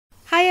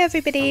Hi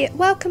everybody,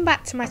 welcome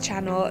back to my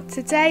channel.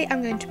 Today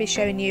I'm going to be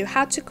showing you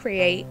how to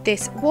create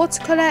this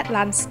watercolour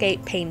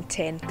landscape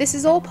painting. This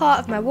is all part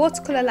of my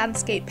watercolour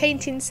landscape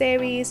painting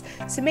series,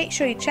 so make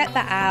sure you check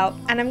that out,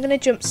 and I'm going to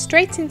jump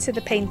straight into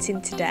the painting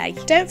today.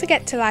 Don't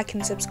forget to like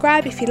and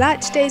subscribe if you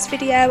liked today's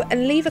video,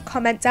 and leave a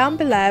comment down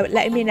below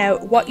letting me know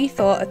what you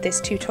thought of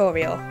this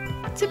tutorial.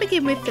 To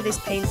begin with, for this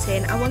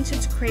painting, I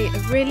wanted to create a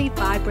really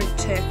vibrant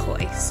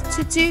turquoise.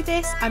 To do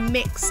this, I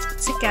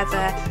mixed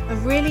together a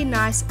really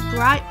nice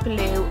bright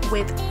blue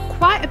with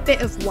quite a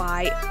bit of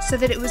white so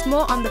that it was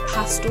more on the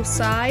pastel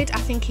side. I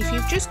think if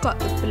you've just got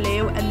the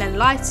blue and then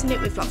lighten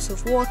it with lots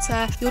of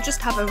water, you'll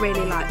just have a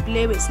really light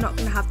blue. It's not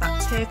going to have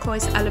that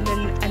turquoise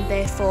element, and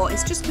therefore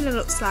it's just going to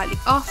look slightly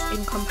off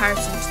in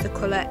comparison to the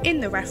colour in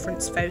the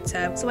reference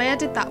photo. So I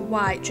added that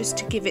white just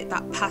to give it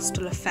that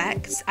pastel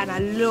effect, and I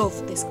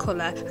love this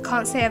colour. I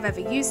can't say I've ever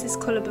used this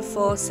colour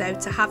before, so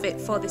to have it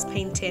for this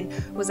painting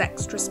was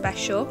extra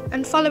special.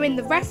 And following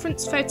the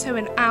reference photo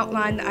and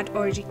outline that I'd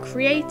already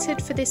created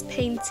for this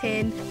painting,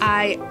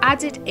 I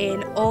added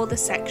in all the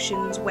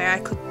sections where I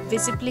could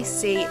visibly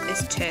see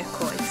this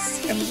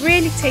turquoise. I'm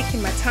really taking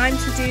my time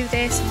to do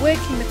this,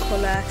 working the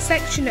colour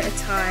section at a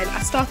time.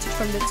 I started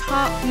from the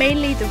top,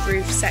 mainly the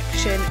roof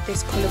section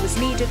this colour was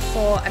needed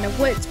for, and I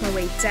worked my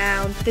way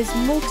down. There's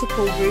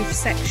multiple roof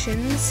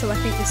sections, so I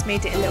think this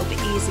made it a little bit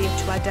easier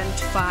to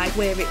identify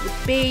where it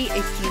would be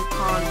if you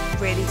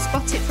can't really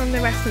spot it from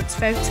the reference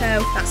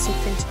photo. That's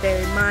something to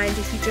bear in mind.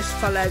 If you just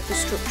follow the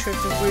structure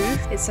of the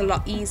roof, it's a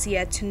lot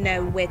easier to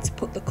know where to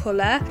put the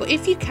colour. But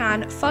if you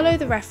can, follow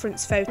the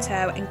reference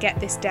photo and get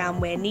this down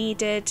where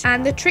needed.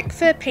 And the trick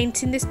for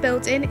painting this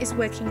building is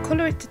working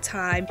colour at a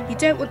time. You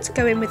don't want to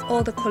go in with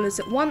all the colours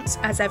at once,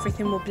 as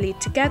everything will bleed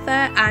together,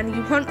 and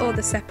you want all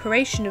the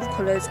separation of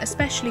colours,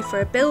 especially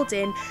for a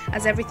building,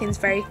 as everything's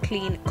very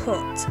clean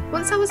cut.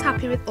 Once I was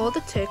happy with all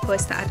the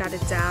turquoise that I'd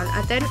added down,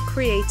 I then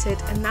created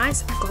a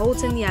nice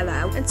golden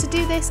yellow, and to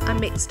do this I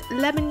mixed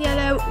lemon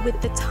yellow with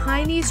the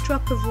tiniest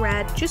drop of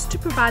red just to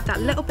provide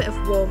that little bit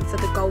of warmth for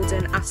the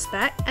golden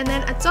aspect, and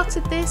then I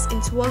dotted this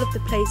into all of the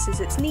places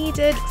it's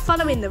needed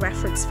following the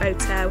reference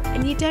photo.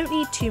 And you don't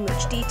need too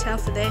much detail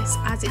for this,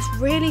 as it's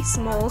really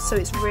small, so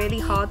it's really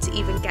hard to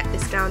even get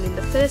this down in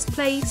the first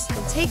place.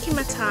 I'm taking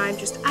my time,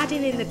 just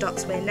adding in the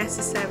dots where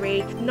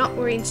necessary, not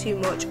worrying too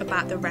much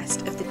about the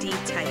rest of the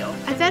detail.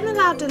 I then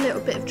allowed a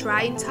little bit of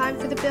drying time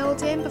for the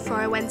building before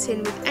I went in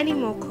with any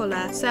more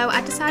colour, so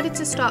I decided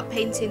to start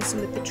painting some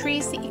of the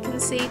trees that you can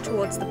see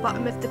towards the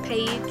bottom of the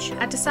page.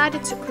 I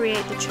decided to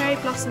create the cherry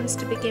blossoms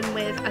to begin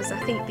with, as I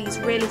think these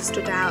really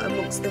stood out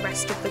amongst the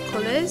rest of the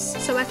colours.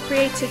 So I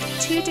created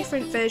two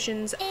different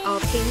versions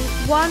of pink.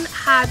 One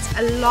had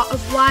a lot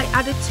of white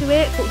added to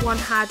it, but one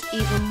had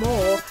even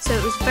more, so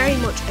it was very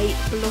much a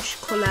blush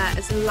colour,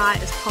 as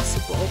light as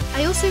possible.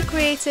 I also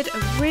created a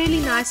really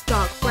nice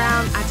dark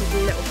brown, added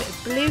a little bit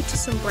of blue to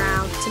some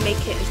brown to make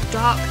it as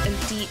dark and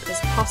deep as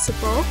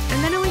possible,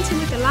 and then I went in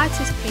with the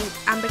lightest pink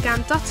and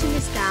began dotting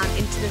this down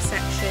into the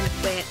section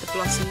where the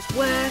blossoms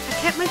were. I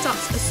kept my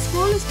dots as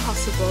small as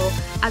possible,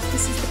 as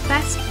this is the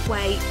best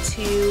way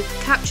to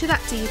capture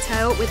that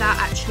detail without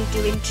actually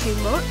doing too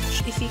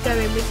much. If you go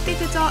in with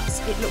bigger dots,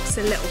 it looks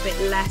a little bit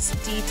less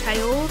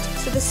detailed,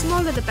 so the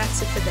smaller the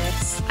better for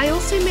this. I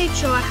also made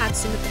sure I had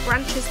some of the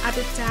branches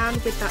added down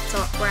with that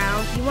dark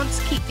brown. You want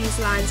to keep these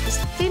lines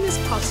as thin as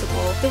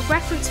possible. The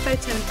reference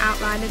photo and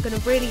outline are going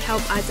to really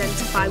help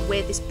identify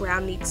where this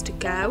brown needs to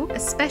go,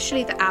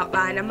 especially the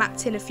outline. I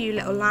mapped in a few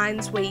little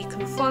lines where you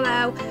can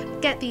follow.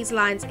 Get these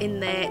lines in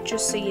there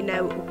just so you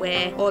know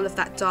where all of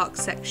that dark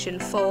section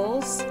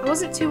falls. I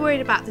wasn't too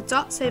worried about the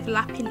dots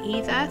overlapping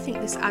either. I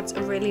think this adds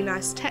a really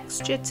nice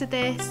texture to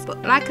this,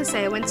 but like I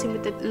say, I went in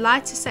with the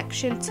lighter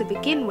section to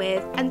begin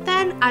with, and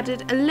then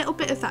added a little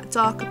bit of that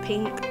darker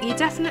pink. You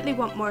definitely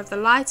want more of the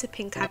lighter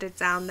pink added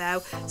down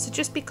though, so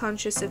just be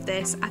conscious of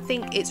this. I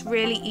think it's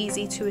really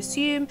easy to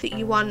assume that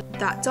you want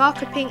that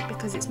darker pink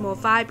because it's more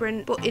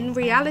vibrant, but in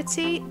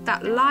reality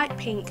that light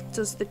pink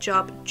does the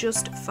job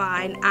just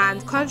fine,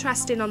 and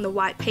contrasting on the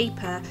white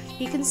paper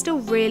you can still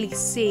really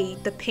see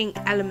the pink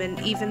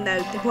element, even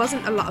though there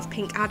wasn't a lot of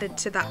pink added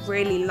to that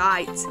really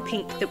light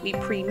pink that we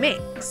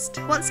pre-mixed.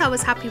 Once I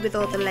was happy with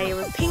all the layer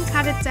of pink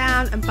added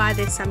down, and by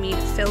this I mean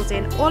filled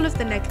in all of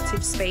the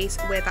negative space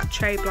where that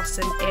cherry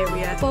blossom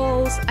area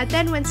falls, I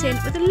then went in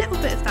with a little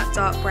bit of that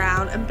dark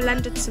brown and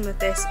blended some of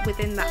this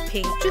within that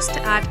pink just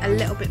to add a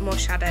little bit more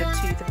shadow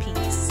to the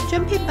piece.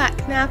 Jumping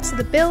back now to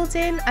the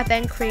building, I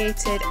then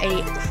created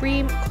a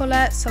cream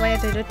colour, so I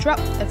added a drop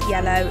of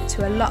yellow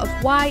to a lot of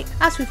white,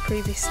 as we've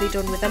previously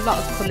done with a lot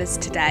of colours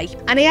today,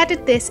 and I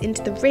added this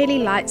into the really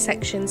light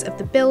sections of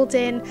the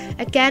building.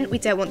 Again, we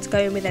don't want to go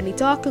in with any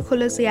darker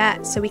colours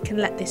yet, so we can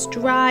let this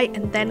dry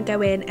and then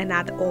go in and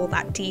add all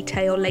that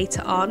detail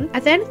later on. I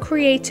then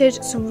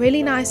created some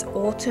really nice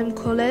autumn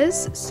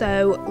colours,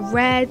 so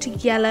red,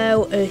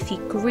 yellow, earthy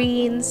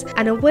greens,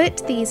 and I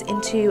worked these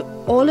into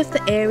all of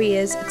the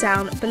areas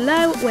down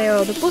below where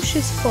all the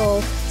bushes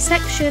fall,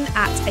 section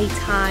at a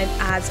time,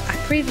 as I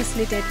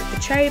previously did with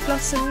the cherry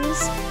blossoms.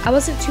 I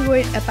wasn't too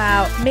worried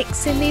about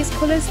mixing these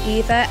colours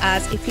either,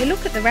 as if you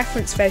look at the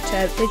reference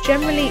photo, they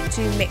generally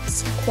do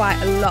mix quite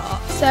a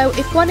lot. So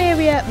if one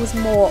area was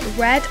more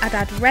red, I'd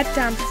add red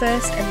down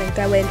first and then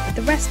go in with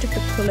the rest of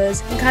the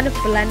colours and kind of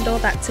blend all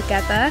that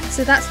together.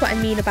 So that's what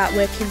I mean about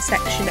working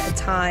section at a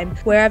time.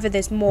 Wherever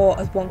there's more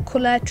of one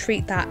colour,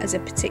 treat that as a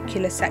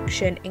particular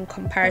section in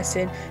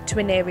comparison to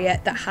an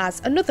area that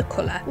has another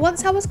colour.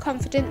 Once I was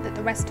confident that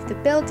the rest of the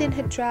building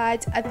had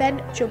dried, I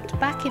then jumped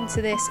back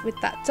into this with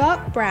that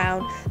dark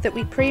brown that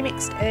we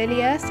pre-mixed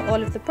earlier for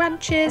all of the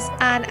branches,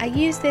 and I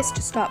used this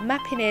to start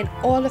mapping in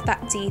all of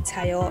that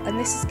detail, and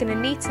this is going to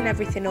neaten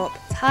everything up,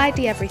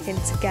 tidy everything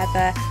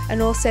together,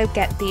 and also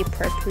get the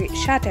appropriate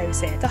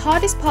shadows in. The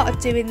hardest part of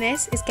doing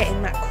this is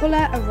getting that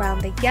colour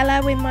around the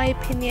yellow, in my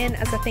opinion,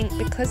 as I think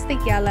because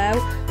the yellow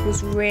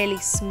was really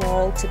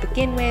small to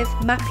begin with,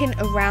 mapping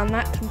around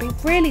that can be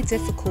really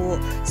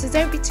difficult. So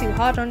don't be too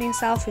hard on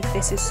yourself if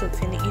this is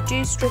something that you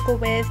do struggle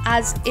with,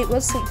 as it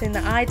was something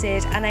that I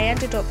did, and I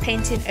ended up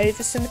painting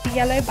over some of the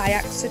yellow by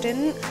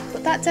accident,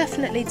 but that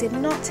definitely did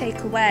not take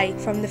away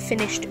from the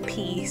finished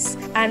piece,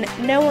 and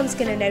no one's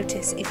going to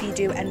notice if you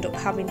do end up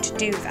having to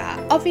do that.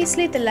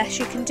 Obviously the less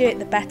you can do it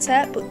the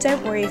better, but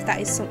don't worry if that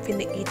is something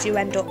that you do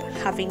end up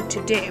having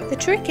to do. The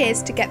trick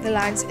is to get the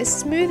lines as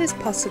smooth as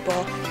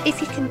possible.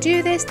 If you can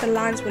do this, the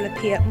lines will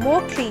appear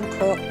more clean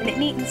cut and it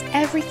neatens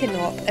everything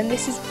up, and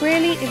this is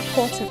really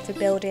important for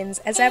buildings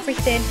as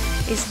everything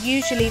is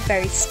usually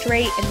very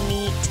straight and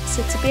neat.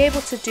 So to be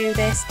able to do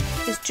this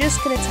is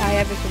just going to tie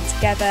everything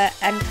together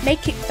and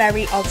make it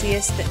very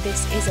obvious that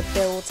this is a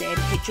building.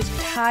 It just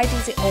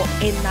tidies it up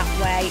in that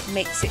way,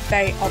 makes it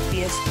very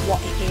obvious what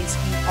it is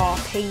you are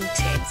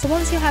painting. So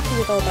once you're happy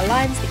with all the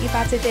lines that you've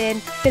added in,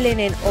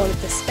 filling in all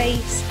of the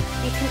space,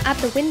 you can add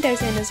the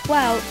windows in as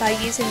well by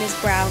using this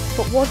brown,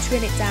 but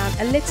watering it down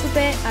a little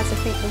bit, as I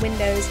think the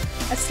windows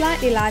are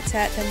slightly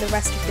lighter than the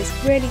rest of this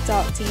really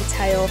dark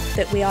detail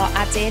that we are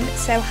adding.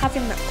 So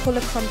having that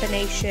colour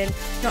combination,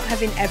 not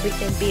having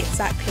everything be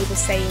exactly the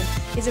same,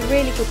 is a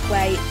really good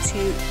way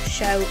to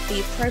show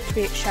the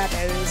appropriate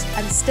shadows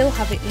and still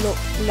have it look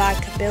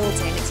like a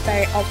building. It's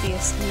very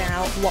obvious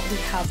now what we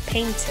have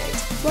painted.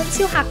 Once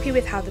you're happy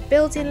with how the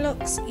building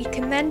looks, you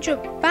can then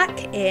jump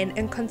back in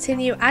and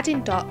continue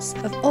adding dots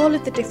of all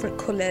of the different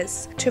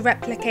colours to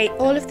replicate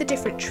all of the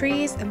different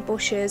trees and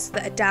bushes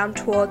that are down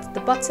towards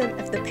the bottom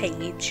of the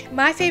page.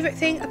 My favourite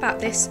thing about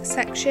this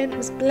section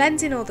was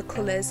blending all the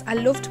colours. I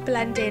loved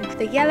blending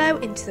the yellow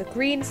into the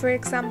green, for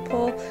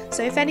example,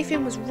 so if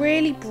anything was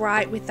really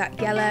bright with that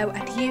yellow,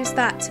 I'd use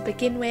that to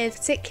begin with,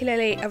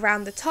 particularly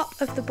around the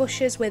top of the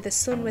bushes where the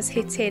sun was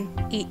hitting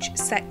each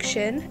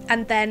section,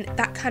 and then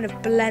that kind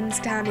of blends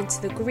down into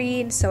the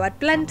green, so I'd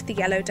blend the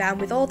yellow down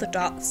with all the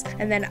dots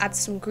and then add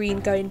some green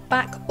going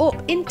back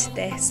up into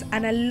this,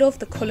 and I love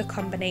the colour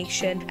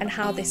combination and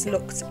how this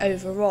looks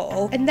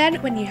overall. And then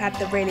when you had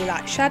the really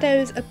light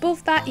shadows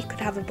above that, you could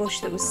have a bush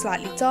that was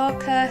slightly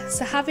darker,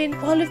 so having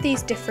all of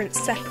these different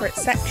separate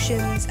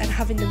sections and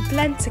having them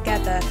blend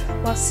together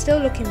while still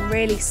looking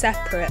really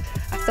separate,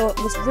 I thought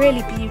was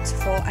really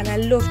beautiful, and I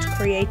loved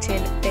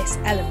creating this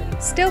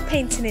element. Still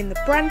painting in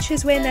the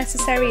branches where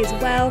necessary as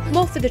well,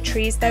 more for the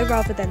trees though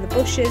rather than the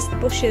bushes. The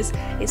bushes,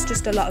 it's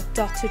just a lot of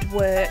dotted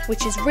work,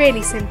 which is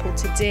really simple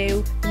to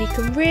do, and you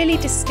can really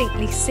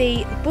distinctly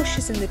see the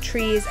bushes and the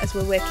trees as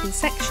we're working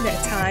section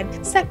at a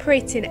time,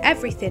 separating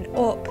everything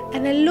up.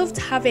 And I loved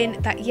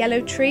having that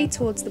yellow tree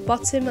towards the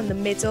bottom and the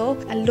middle.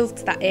 I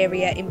loved that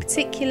area in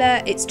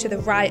particular. It's to the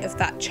right of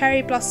that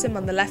cherry blossom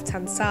on the left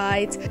hand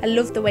side. I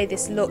loved the way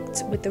this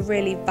looked with the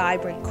really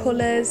vibrant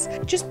colours.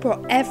 Just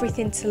brought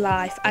everything to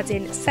life,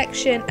 adding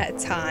section at a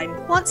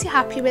time. Once you're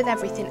happy with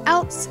everything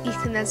else, you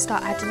can then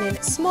start adding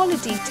in smaller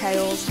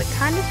details that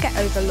kind of get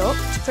overlooked.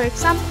 For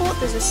example,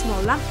 there's a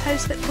small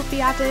lamppost that could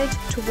be added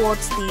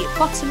towards the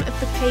bottom of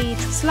the page,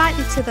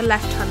 slightly to the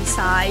left hand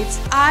side.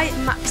 I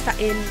mapped that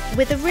in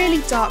with a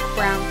really dark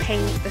brown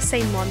paint, the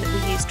same one that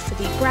we used for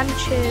the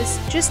branches,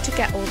 just to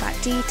get all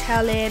that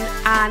detail in,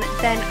 and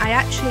then I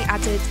actually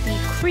added the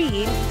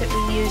cream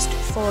that we used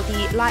for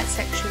the light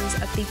sections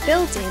of the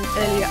building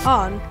earlier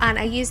on, and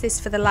I used this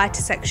for the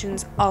lighter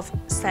sections of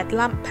said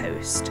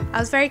lamppost. I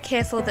was very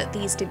careful that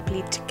these didn't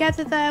bleed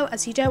together though,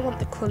 as you don't want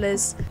the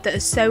colours that are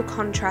so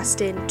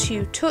contrasting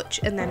to touch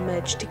and then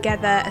merge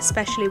together,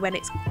 especially when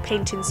it's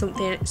painting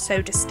something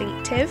so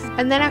distinctive.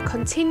 And then I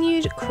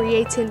continued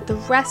creating the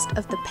rest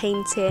of the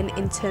painting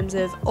in terms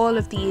of all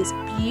of these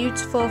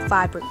beautiful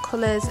vibrant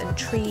colours and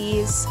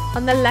trees.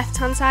 On the left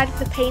hand side of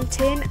the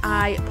painting,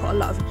 I put a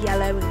lot of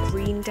yellow and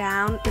green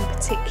down in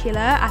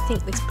particular. I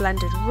think this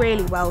blended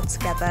really well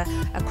together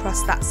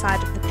across that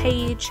side of the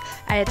page.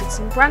 I added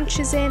some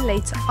branches in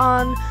later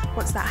on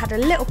once that had a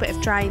little bit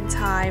of drying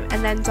time,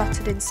 and then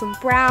dotted in some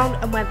brown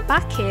and went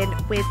back in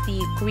with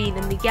the green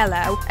and the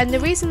yellow. And the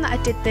reason that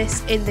I did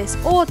this in this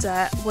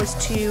order was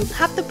to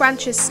have the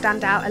branches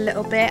stand out a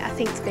little bit. I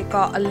think they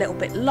got a little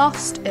bit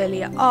lost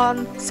earlier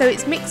on, so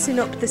it's mixing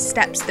up up the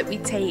steps that we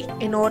take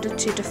in order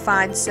to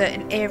define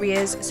certain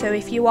areas. So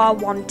if you are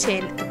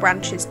wanting the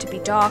branches to be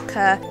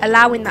darker,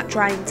 allowing that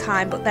drying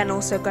time but then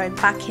also going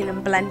back in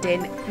and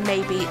blending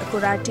may be a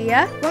good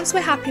idea. Once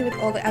we're happy with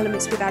all the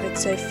elements we've added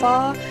so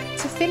far,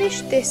 to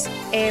finish this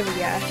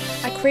area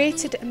I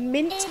created a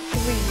mint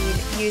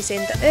green using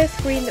the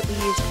earth green that we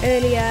used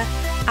earlier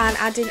and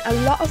adding a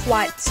lot of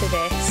white to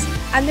this.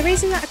 And the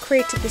reason that I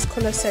created this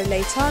colour so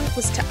late on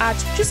was to add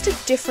just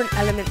a different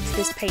element to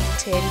this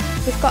painting.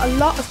 We've got a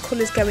lot of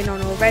colours going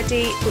on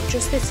already, but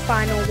just this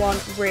final one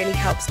really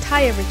helps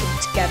tie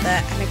everything together,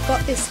 and I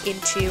got this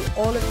into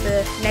all of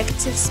the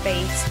negative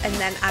space and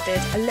then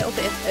added a little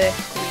bit of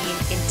earth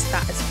green into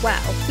that as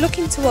well.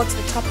 Looking towards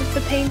the top of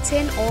the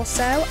painting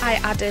also, I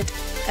added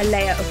a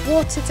layer of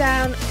water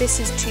down. This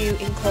is to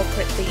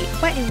incorporate the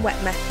wet in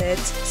wet method,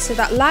 so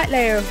that light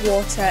layer of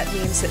water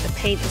means that the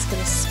paint is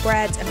going to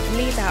spread and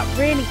bleed out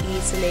really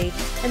easily.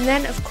 And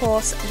then of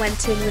course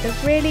went in with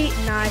a really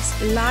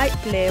nice light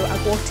blue.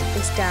 I watered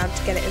this down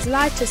to get it as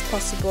light as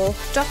possible,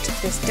 dotted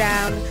this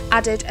down,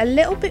 added a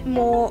little bit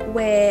more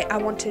where I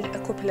wanted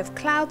a couple of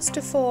clouds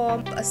to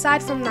form, but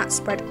aside from that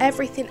spread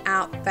everything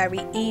out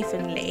very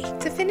evenly.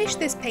 To finish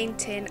this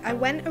painting I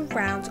went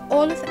around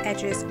all of the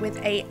edges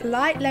with a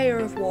light layer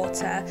of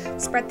water,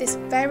 spread this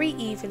very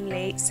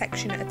evenly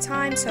section at a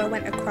time, so I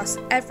went across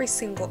every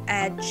single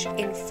edge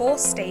in 4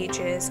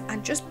 stages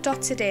and just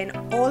dotted in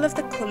all of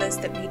the colours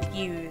that we'd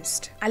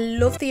used. I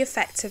love the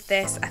effect of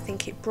this. I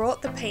think it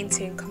brought the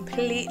painting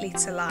completely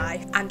to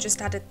life and just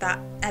added that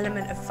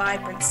element of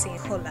vibrancy and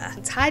colour,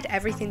 and tied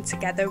everything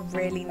together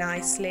really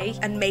nicely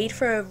and made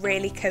for a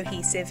really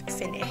cohesive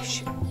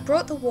finish.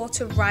 Brought the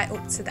water right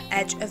up to the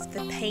edge of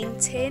the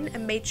painting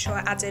and made sure I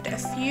added a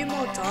few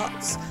more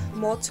dots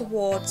more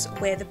towards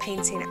where the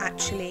painting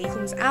actually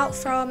comes out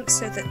from,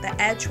 so that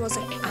the edge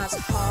wasn't as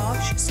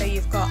harsh, so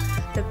you've got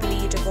the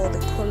bleed of all the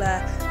colour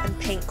and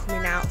paint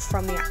coming out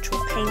from the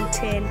actual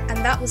painting, and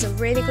that was a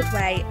really good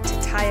way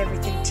to tie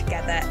everything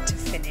together to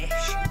finish.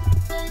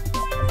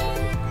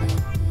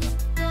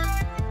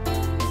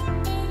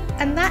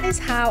 And that is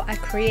how I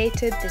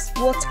created this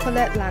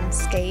watercolour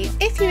landscape.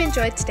 If you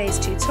enjoyed today's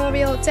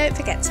tutorial, don't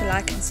forget to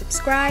like and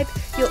subscribe.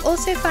 You'll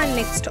also find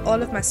links to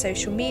all of my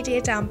social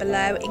media down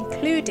below,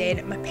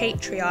 including my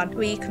Patreon,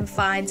 where you can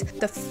find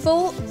the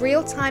full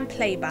real-time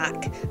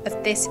playback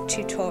of this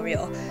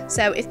tutorial.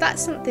 So if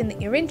that's something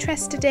that you're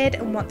interested in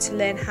and want to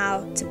learn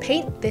how to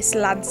paint this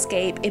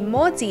landscape in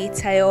more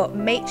detail,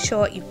 make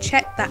sure you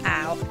check that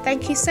out.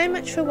 Thank you so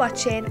much for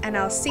watching, and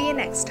I'll see you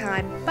next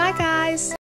time. Bye guys!